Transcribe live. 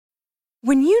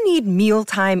When you need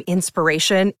mealtime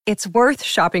inspiration, it's worth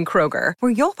shopping Kroger,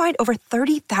 where you'll find over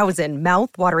 30,000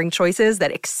 mouth-watering choices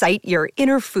that excite your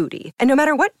inner foodie. And no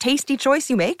matter what tasty choice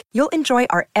you make, you'll enjoy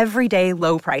our everyday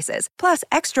low prices, plus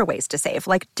extra ways to save,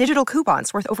 like digital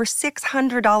coupons worth over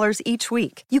 $600 each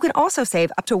week. You can also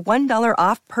save up to $1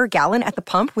 off per gallon at the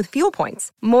pump with fuel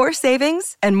points. More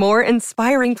savings and more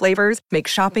inspiring flavors make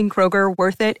shopping Kroger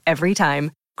worth it every time.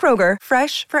 Kroger,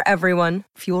 fresh for everyone.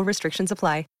 Fuel restrictions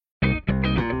apply.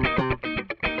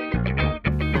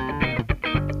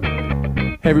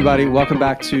 Hey, everybody. Welcome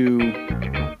back to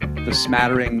the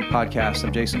Smattering podcast.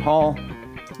 I'm Jason Hall,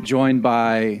 joined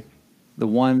by the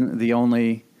one, the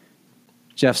only,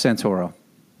 Jeff Santoro,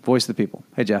 voice of the people.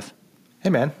 Hey, Jeff.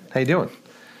 Hey, man. How you doing?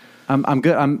 I'm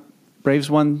good. Braves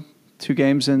won 2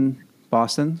 games in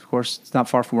Boston. Of course, it's not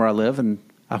far from where I live, and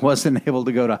I wasn't able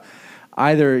to go to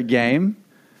either game.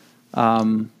 But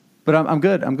I'm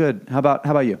good. I'm good. How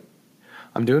about you?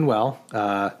 I'm doing well.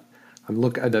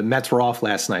 The Mets were off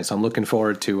last night, so I'm looking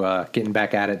forward to getting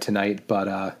back at it tonight.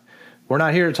 But we're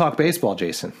not here to talk baseball,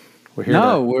 Jason. We're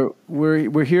here.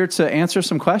 We're here to answer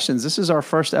some questions. This is our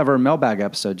first ever Mailbag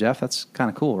episode, Jeff. That's kind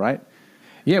of cool, right?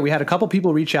 Yeah, we had a couple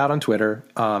people reach out on Twitter,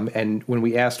 and when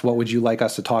we asked what would you like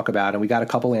us to talk about, and we got a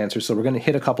couple answers, so we're going to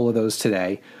hit a couple of those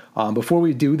today. Before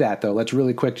we do that, though, let's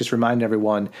really quick just remind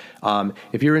everyone,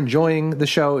 if you're enjoying the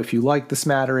show, if you like the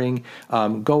Smattering,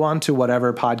 go on to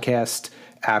whatever podcast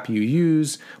app you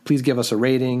use. Please give us a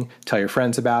rating. Tell your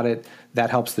friends about it.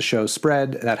 That helps the show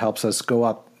spread. That helps us go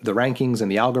up the rankings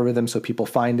and the algorithm so people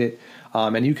find it.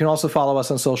 And you can also follow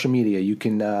us on social media. You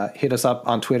can hit us up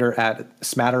on Twitter at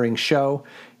Smattering Show.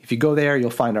 If you go there, you'll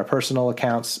find our personal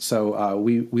accounts. So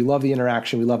we love the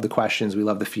interaction. We love the questions. We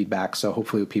love the feedback. So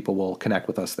hopefully people will connect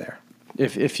with us there.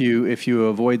 If you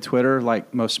avoid Twitter,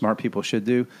 like most smart people should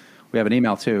do, we have an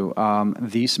email too,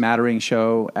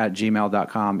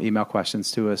 thesmatteringshow@gmail.com. Email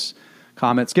questions to us,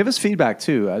 comments. Give us feedback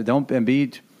too.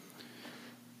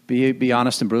 Be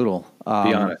honest and brutal. Be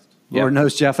honest. Lord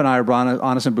knows Jeff and I are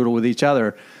honest and brutal with each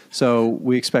other, so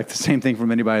we expect the same thing from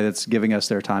anybody that's giving us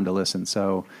their time to listen.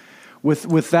 So,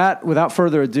 with that, without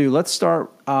further ado, let's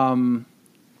start with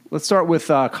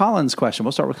Colin's question.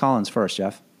 We'll start with Colin's first,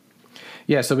 Jeff.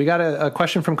 Yeah, so we got a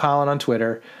question from Colin on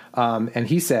Twitter, and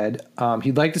he said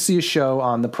he'd like to see a show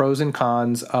on the pros and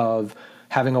cons of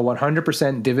having a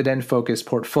 100% dividend-focused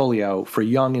portfolio for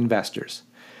young investors.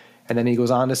 And then he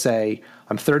goes on to say,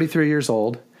 I'm 33 years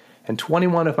old, and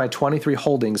 21 of my 23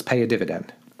 holdings pay a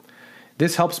dividend.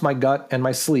 This helps my gut and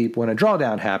my sleep. When a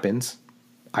drawdown happens,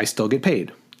 I still get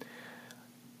paid.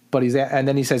 And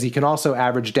then he says he can also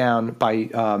average down by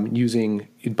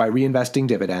reinvesting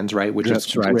dividends, right? Which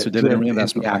That's right. So dividend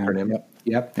reinvestment acronym.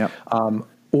 Yep.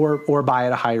 Or buy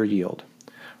at a higher yield.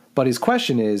 But his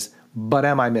question is, but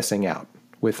am I missing out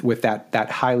with that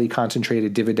highly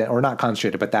concentrated dividend, or not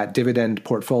concentrated, but that dividend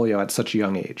portfolio at such a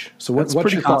young age? So what's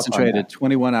pretty your thoughts on concentrated? that?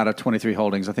 21 out of 23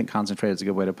 holdings. I think concentrated is a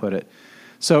good way to put it.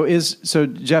 So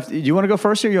Jeff, do you want to go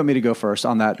first, or you want me to go first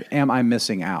on that? Am I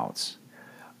missing out?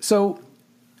 So.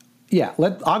 Yeah,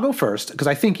 I'll go first because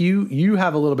I think you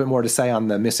have a little bit more to say on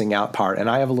the missing out part, and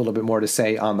I have a little bit more to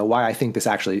say on the why I think this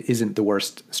actually isn't the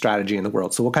worst strategy in the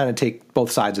world. So we'll kind of take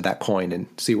both sides of that coin and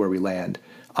see where we land.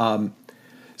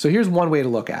 So here's one way to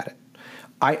look at it.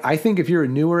 I think if you're a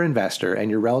newer investor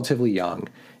and you're relatively young,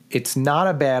 it's not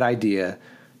a bad idea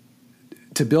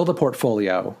to build a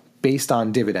portfolio based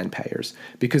on dividend payers,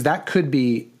 because that could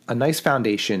be a nice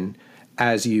foundation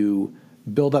as you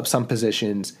build up some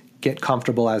positions, get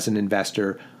comfortable as an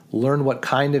investor, learn what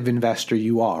kind of investor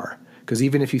you are. Because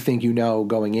even if you think you know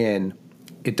going in,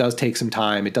 it does take some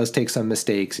time, it does take some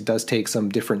mistakes, it does take some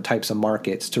different types of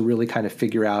markets to really kind of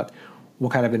figure out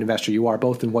what kind of an investor you are,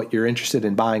 both in what you're interested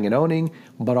in buying and owning,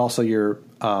 but also your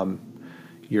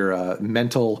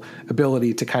mental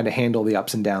ability to kind of handle the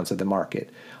ups and downs of the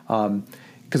market.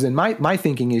 Because in my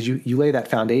thinking is you lay that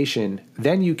foundation,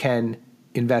 then you can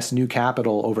invest new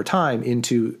capital over time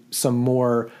into some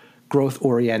more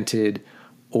growth-oriented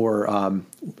or a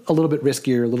little bit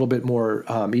riskier, a little bit more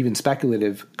even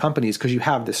speculative companies, because you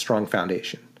have this strong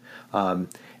foundation.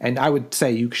 And I would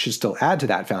say you should still add to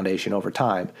that foundation over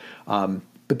time.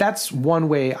 But that's one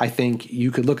way I think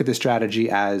you could look at this strategy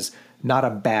as not a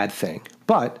bad thing.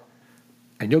 But,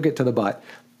 and you'll get to the but,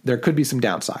 there could be some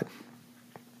downside.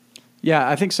 Yeah,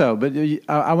 I think so. But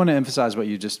I want to emphasize what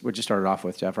you started off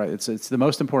with, Jeff, right? It's the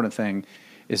most important thing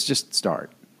is just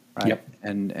start. Right. Yep.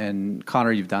 And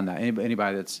Connor, you've done that.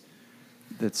 Anybody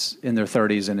that's in their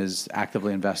 30s and is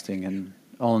actively investing and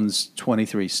owns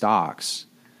 23 stocks,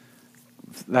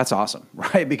 that's awesome,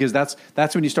 right? Because that's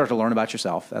when you start to learn about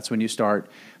yourself. That's when you start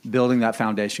building that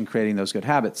foundation, creating those good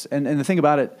habits. And the thing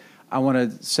about it, I want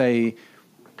to say,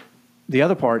 the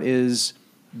other part is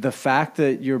the fact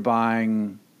that you're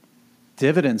buying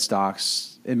dividend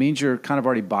stocks. It means you're kind of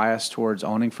already biased towards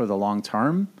owning for the long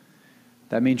term.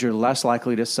 That means you're less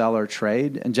likely to sell or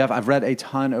trade. And Jeff, I've read a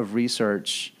ton of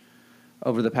research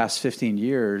over the past 15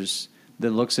 years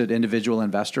that looks at individual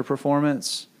investor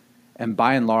performance. And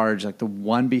by and large, like the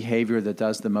one behavior that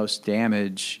does the most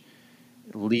damage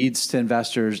leads to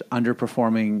investors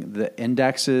underperforming the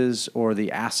indexes or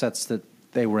the assets that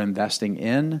they were investing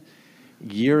in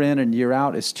and year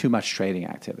out is too much trading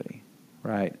activity,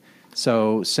 right?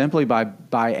 So simply by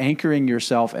anchoring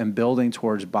yourself and building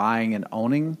towards buying and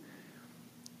owning,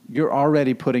 you're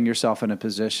already putting yourself in a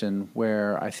position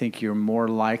where I think you're more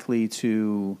likely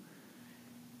to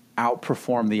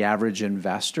outperform the average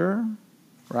investor,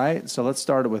 right? So let's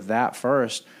start with that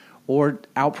first, or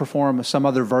outperform some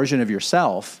other version of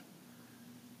yourself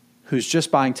who's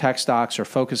just buying tech stocks or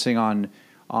focusing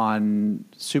on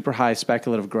super high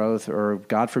speculative growth or,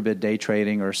 God forbid, day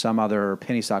trading or some other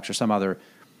penny stocks or some other,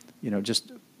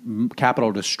 just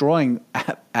capital destroying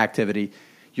activity.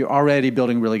 You're already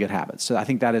building really good habits. So I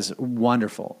think that is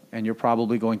wonderful. And you're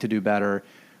probably going to do better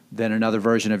than another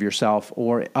version of yourself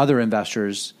or other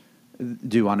investors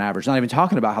do on average. Not even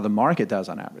talking about how the market does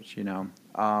on average,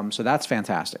 So that's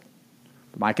fantastic.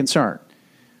 But my concern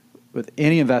with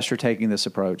any investor taking this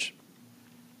approach,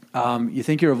 you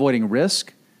think you're avoiding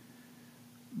risk,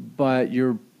 but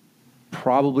you're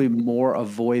probably more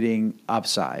avoiding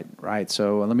upside, right?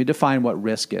 So let me define what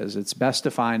risk is. It's best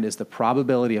defined as the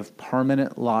probability of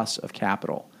permanent loss of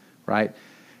capital, right?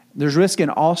 There's risk in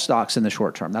all stocks in the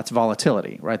short term. That's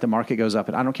volatility, right? The market goes up,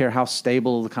 and I don't care how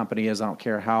stable the company is. I don't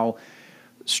care how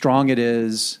strong it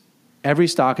is. Every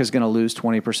stock is going to lose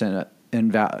 20%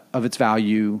 of its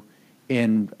value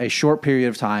in a short period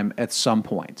of time at some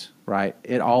point, right?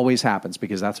 It always happens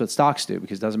because that's what stocks do,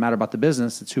 because it doesn't matter about the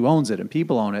business. It's who owns it, and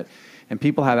people own it, and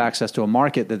people have access to a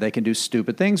market that they can do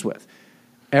stupid things with.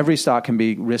 Every stock can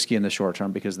be risky in the short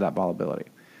term because of that volatility.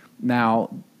 Now,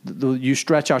 you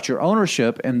stretch out your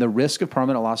ownership, and the risk of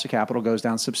permanent loss of capital goes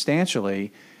down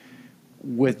substantially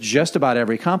with just about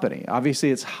every company.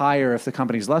 Obviously, it's higher if the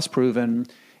company's less proven,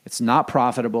 it's not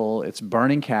profitable, it's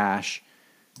burning cash,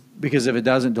 because if it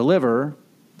doesn't deliver,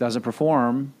 doesn't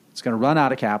perform, it's going to run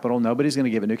out of capital, nobody's going to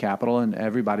give it new capital, and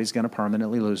everybody's going to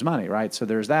permanently lose money, right? So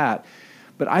there's that.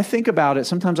 But I think about it,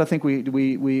 sometimes I think we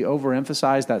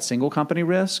overemphasize that single company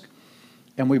risk,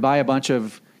 and we buy a bunch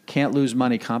of can't lose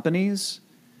money companies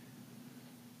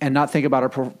and not think about our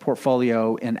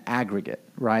portfolio in aggregate,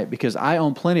 right? Because I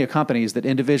own plenty of companies that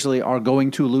individually are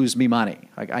going to lose me money.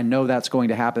 Like, I know that's going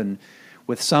to happen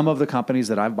with some of the companies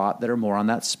that I've bought that are more on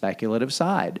that speculative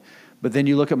side. But then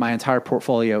you look at my entire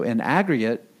portfolio in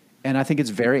aggregate, and I think it's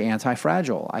very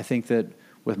anti-fragile. I think that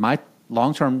with my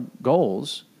long-term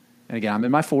goals, and again, I'm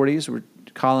in my 40s, we're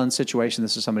Colin's situation,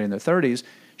 this is somebody in their 30s,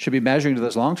 should be measuring to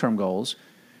those long-term goals.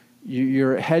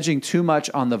 You're hedging too much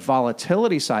on the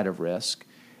volatility side of risk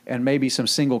and maybe some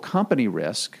single company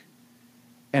risk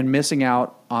and missing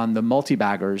out on the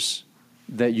multi-baggers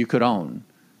that you could own,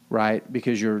 right?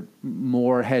 Because you're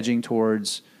more hedging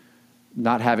towards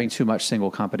not having too much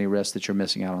single company risk that you're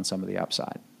missing out on some of the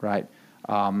upside, right?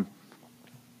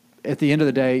 At the end of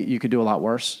the day, you could do a lot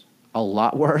worse,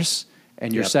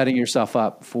 and you're setting yourself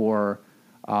up for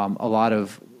a lot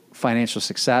of financial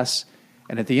success.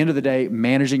 And at the end of the day,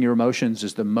 managing your emotions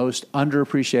is the most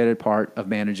underappreciated part of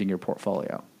managing your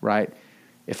portfolio, right?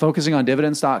 If focusing on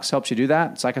dividend stocks helps you do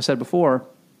that, it's like I said before,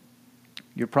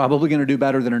 you're probably going to do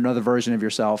better than another version of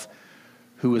yourself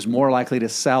who is more likely to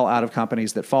sell out of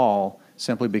companies that fall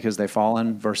simply because they've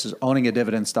fallen versus owning a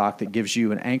dividend stock that gives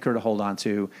you an anchor to hold on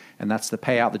to, and that's the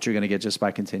payout that you're going to get just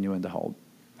by continuing to hold.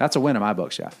 That's a win in my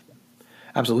book, Jeff.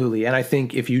 Absolutely. And I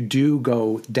think if you do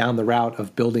go down the route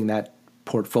of building that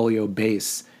portfolio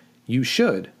base, you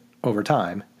should, over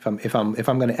time, if I'm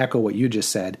going to echo what you just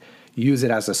said, use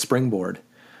it as a springboard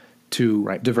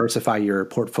to diversify your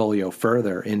portfolio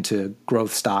further into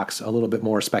growth stocks, a little bit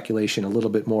more speculation, a little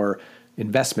bit more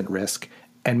investment risk,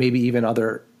 and maybe even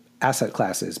other asset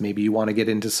classes. Maybe you want to get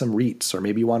into some REITs, or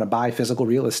maybe you want to buy physical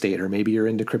real estate, or maybe you're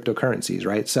into cryptocurrencies,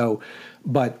 right? So,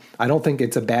 but I don't think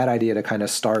it's a bad idea to kind of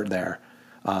start there.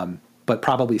 But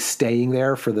probably staying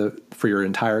there for your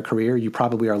entire career, you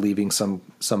probably are leaving some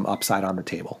upside on the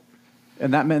table.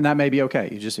 And that may be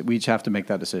okay. We each have to make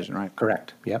that decision, right?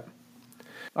 Correct. Yep.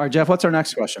 All right, Jeff, what's our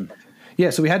next question? Yeah,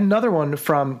 so we had another one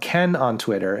from Ken on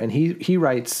Twitter, and he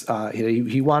writes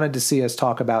he wanted to see us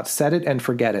talk about set it and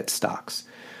forget it stocks.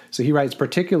 So he writes,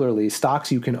 particularly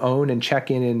stocks you can own and check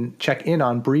in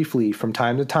on briefly from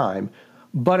time to time.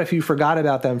 But if you forgot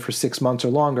about them for 6 months or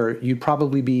longer, you'd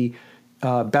probably be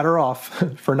better off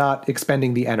for not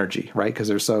expending the energy, right? Because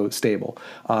they're so stable.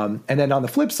 And then on the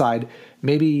flip side,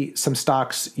 maybe some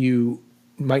stocks you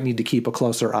might need to keep a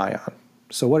closer eye on.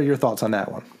 So what are your thoughts on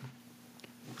that one?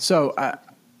 So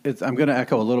I'm going to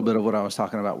echo a little bit of what I was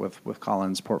talking about with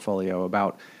Colin's portfolio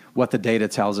about what the data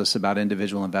tells us about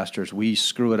individual investors. We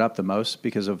screw it up the most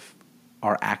because of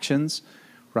our actions,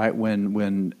 right?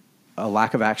 When a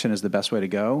lack of action is the best way to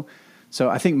go. So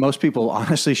I think most people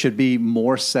honestly should be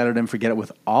more set it and forget it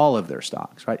with all of their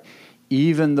stocks, right?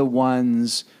 Even the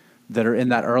ones that are in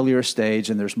that earlier stage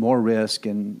and there's more risk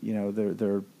and, you know,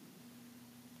 they're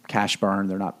cash burn,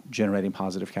 they're not generating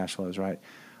positive cash flows, right?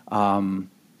 And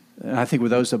I think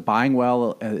with those, that buying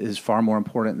well is far more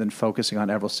important than focusing on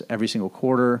every single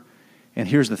quarter. And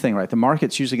here's the thing, right? The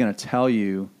market's usually going to tell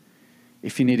you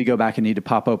if you need to go back and need to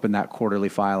pop open that quarterly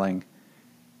filing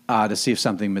to see if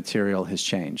something material has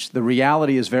changed. The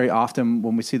reality is very often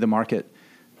when we see the market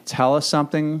tell us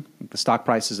something, the stock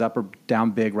price is up or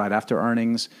down big right after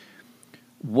earnings,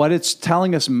 what it's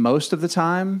telling us most of the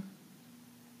time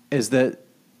is that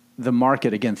the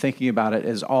market, again, thinking about it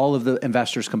as all of the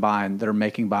investors combined that are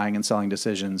making buying and selling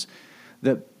decisions,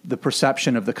 that the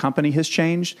perception of the company has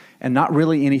changed and not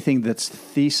really anything that's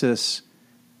thesis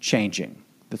changing,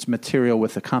 that's material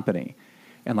with the company.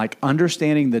 And like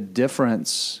understanding the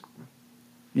difference,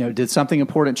 you know, did something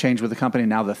important change with the company and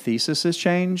now the thesis has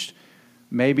changed?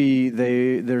 Maybe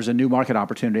there's a new market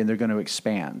opportunity and they're going to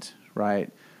expand, right?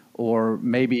 Or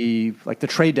maybe like the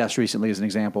trade desk recently as an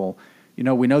example. You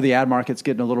know, we know the ad market's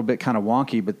getting a little bit kind of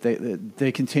wonky, but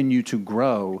they continue to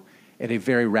grow at a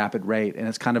very rapid rate, and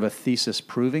it's kind of a thesis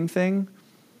proving thing.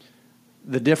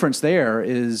 The difference there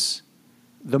is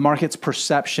the market's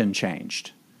perception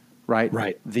changed, right?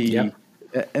 Right.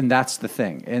 And that's the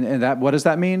thing. And that, what does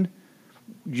that mean?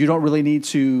 You don't really need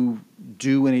to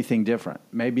do anything different.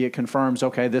 Maybe it confirms,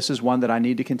 okay, this is one that I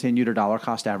need to continue to dollar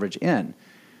cost average in,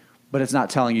 but it's not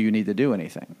telling you need to do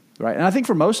anything, right? And I think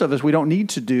for most of us, we don't need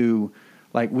to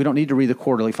read the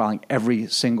quarterly filing every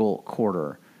single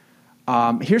quarter.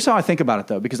 Here's how I think about it,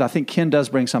 though, because I think Ken does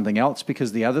bring something else,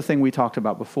 because the other thing we talked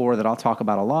about before that I'll talk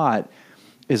about a lot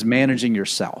is managing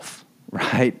yourself,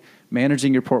 right?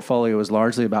 Managing your portfolio is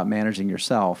largely about managing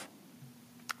yourself.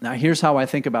 Now, here's how I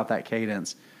think about that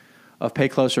cadence of pay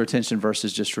closer attention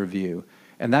versus just review.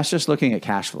 And that's just looking at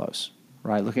cash flows,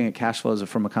 right? Looking at cash flows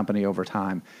from a company over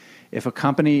time. If a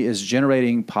company is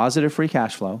generating positive free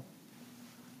cash flow,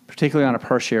 particularly on a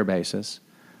per share basis,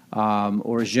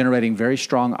 or is generating very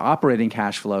strong operating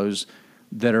cash flows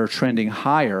that are trending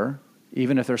higher,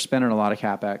 even if they're spending a lot of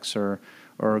CapEx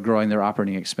or growing their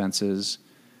operating expenses,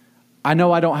 I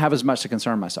know I don't have as much to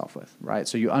concern myself with, right?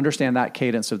 So you understand that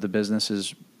cadence of the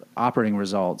business's operating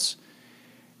results.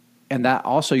 And that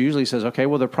also usually says, okay,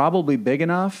 well, they're probably big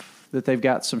enough that they've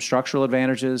got some structural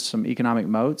advantages, some economic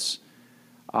moats,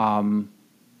 that I'm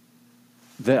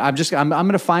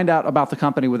going to find out about the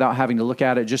company without having to look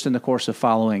at it just in the course of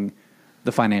following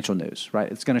the financial news,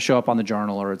 right? It's going to show up on the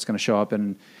Journal, or it's going to show up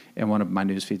in one of my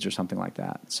news feeds or something like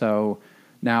that. So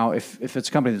now if it's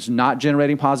a company that's not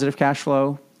generating positive cash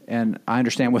flow, and I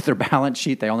understand with their balance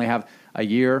sheet, they only have a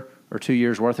year or 2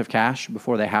 years worth of cash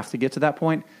before they have to get to that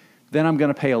point, then I'm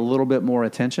going to pay a little bit more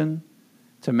attention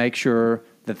to make sure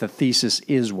that the thesis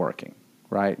is working,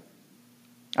 right?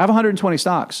 I have 120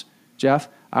 stocks, Jeff.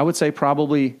 I would say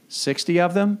probably 60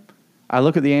 of them. I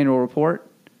look at the annual report,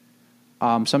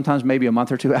 sometimes maybe a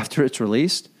month or two after it's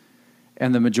released.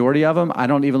 And the majority of them, I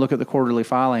don't even look at the quarterly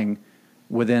filing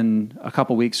within a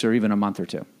couple weeks or even a month or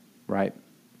two, right?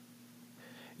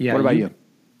 Yeah. What about you?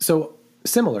 So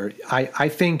similar. I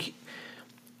think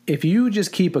if you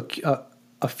just keep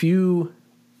a few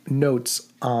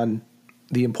notes on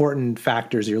the important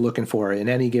factors you're looking for in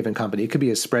any given company, it could be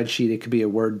a spreadsheet, it could be a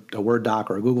Word doc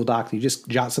or a Google doc. You just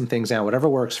jot some things down, whatever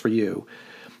works for you.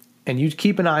 And you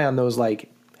keep an eye on those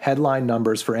like headline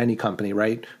numbers for any company,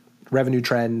 right? Revenue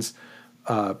trends,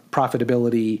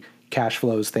 profitability, cash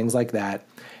flows, things like that.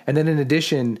 And then in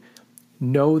addition,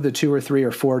 know the 2 or 3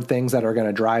 or 4 things that are going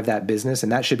to drive that business,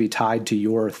 and that should be tied to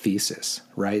your thesis,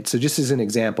 right? So just as an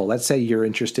example, let's say you're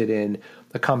interested in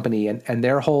a company and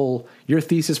your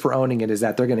thesis for owning it is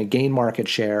that they're going to gain market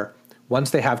share.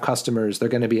 Once they have customers, they're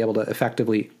going to be able to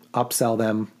effectively upsell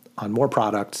them on more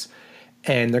products,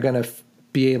 and they're going to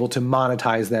be able to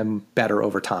monetize them better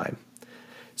over time.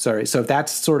 So if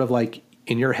that's sort of like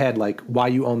in your head, like why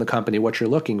you own the company, what you're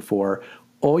looking for,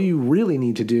 all you really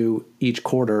need to do each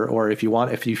quarter, or if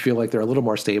you feel like they're a little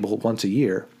more stable, once a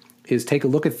year, is take a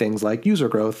look at things like user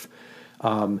growth,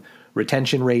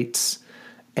 retention rates,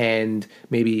 and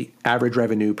maybe average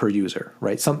revenue per user,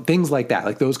 right? Some things like that,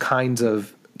 like those kinds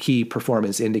of key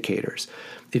performance indicators.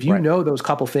 If you know those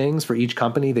couple things for each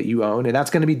company that you own, and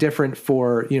that's going to be different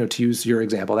for, to use your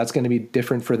example, that's going to be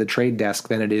different for the Trade Desk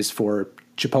than it is for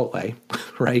Chipotle,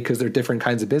 right? Because they're different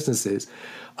kinds of businesses.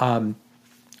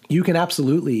 You can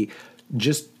absolutely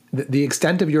just, the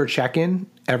extent of your check-in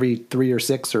every 3 or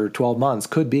 6 or 12 months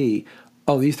could be,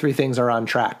 oh, these 3 things are on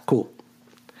track. Cool.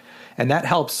 And that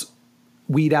helps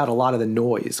weed out a lot of the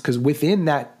noise, because within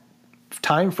that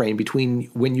time frame between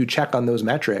when you check on those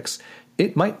metrics,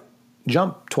 it might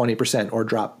jump 20% or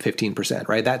drop 15%,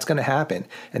 right? That's going to happen.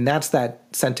 And that's that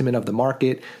sentiment of the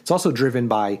market. It's also driven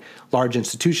by large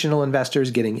institutional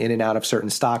investors getting in and out of certain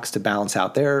stocks to balance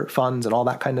out their funds and all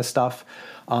that kind of stuff.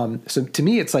 So to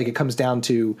me, it's like it comes down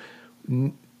to,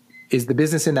 is the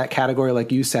business in that category,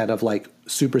 like you said, of like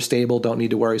super stable, don't need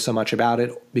to worry so much about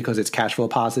it because it's cash flow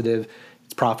positive,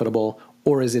 it's profitable,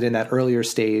 or is it in that earlier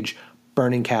stage,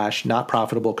 burning cash, not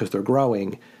profitable because they're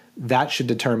growing? That should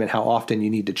determine how often you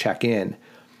need to check in,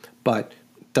 but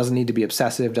doesn't need to be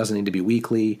obsessive, doesn't need to be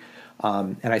weekly.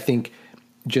 And I think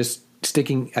just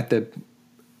sticking at the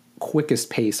quickest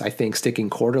pace, I think sticking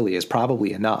quarterly is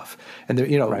probably enough. And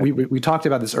there, we talked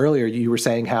about this earlier. You were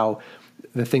saying how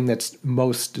the thing that's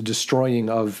most destroying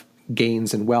of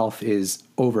gains and wealth is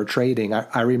over trading.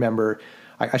 I remember,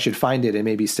 I should find it and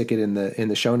maybe stick it in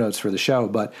the show notes for the show,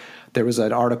 but there was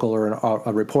an article or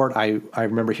a report I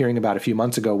remember hearing about a few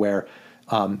months ago where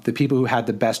the people who had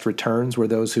the best returns were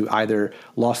those who either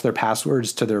lost their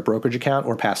passwords to their brokerage account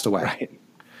or passed away.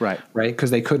 Right.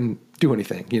 Because they couldn't do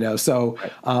anything, So,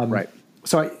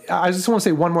 So I just want to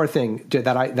say one more thing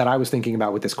that I was thinking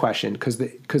about with this question,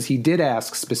 because he did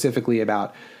ask specifically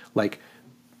about like,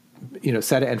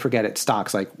 set it and forget it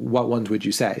stocks, like what ones would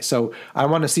you say? So I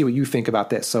want to see what you think about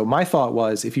this. So my thought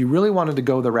was, if you really wanted to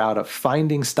go the route of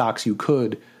finding stocks you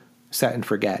could set and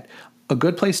forget, a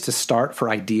good place to start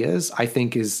for ideas, I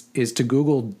think, is to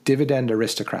Google dividend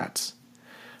aristocrats,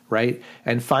 right?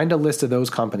 And find a list of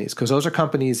those companies, because those are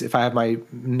companies, if I have my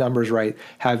numbers right,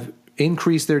 have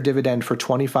increased their dividend for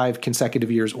 25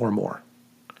 consecutive years or more.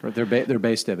 Their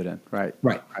base dividend, right?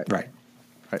 Right.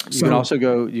 You So,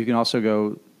 can also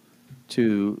go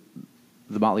to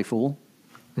the Motley Fool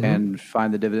and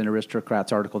find the Dividend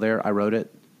Aristocrats article there. I wrote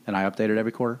it and I update it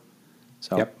every quarter.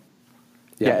 So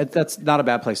that's not a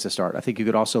bad place to start. I think you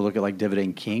could also look at like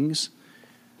Dividend Kings.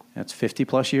 That's 50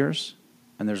 plus years.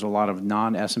 And there's a lot of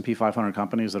non-S&P 500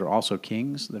 companies that are also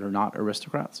kings that are not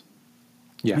aristocrats.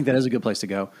 I think that is a good place to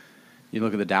go. You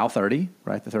look at the Dow 30,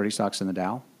 right? The 30 stocks in the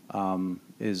Dow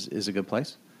is a good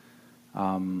place.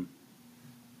 Those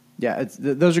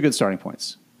are good starting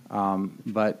points.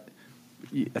 But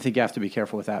I think you have to be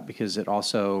careful with that, because it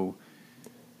also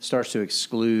starts to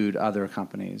exclude other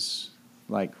companies.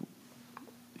 Like,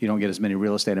 you don't get as many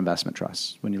real estate investment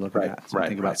trusts when you look at that. So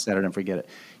think about set it and forget it.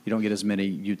 You don't get as many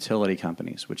utility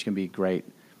companies, which can be great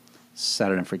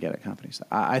set it and forget it companies.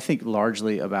 I think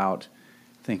largely about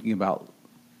thinking about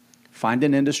find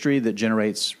an industry that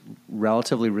generates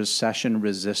relatively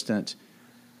recession-resistant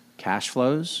cash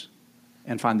flows,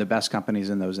 and find the best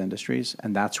companies in those industries,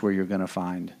 and that's where you're going to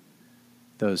find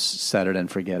those set it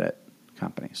and forget it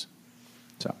companies.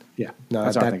 So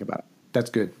that's how I think about it.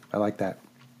 That's good. I like that.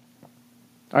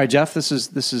 All right, Jeff, this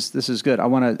is good. I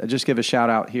want to just give a shout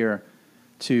out here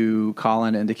to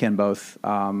Colin and to Ken both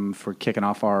for kicking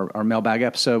off our mailbag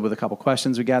episode with a couple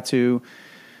questions we got to.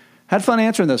 Had fun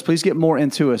answering those. Please get more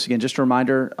into us. Again, just a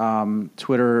reminder,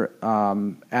 Twitter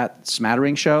at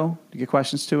Smattering Show to get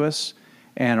questions to us,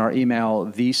 and our email,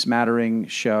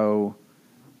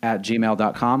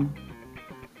 thesmatteringshow@gmail.com.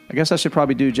 I guess I should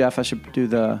probably do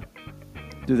the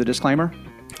disclaimer.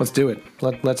 Let's do it.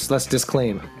 Let's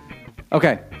disclaim.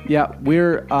 Okay. Yeah,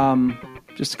 we're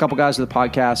just a couple guys with the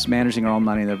podcast, managing our own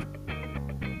money. They're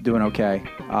doing okay.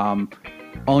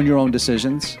 Own your own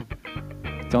decisions.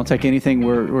 Don't take anything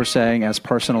we're saying as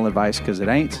personal advice, because it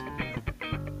ain't.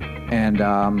 And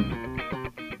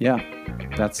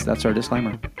that's our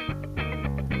disclaimer.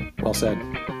 Well said.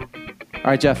 All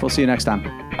right, Jeff, we'll see you next time.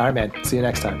 All right, man. See you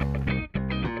next time.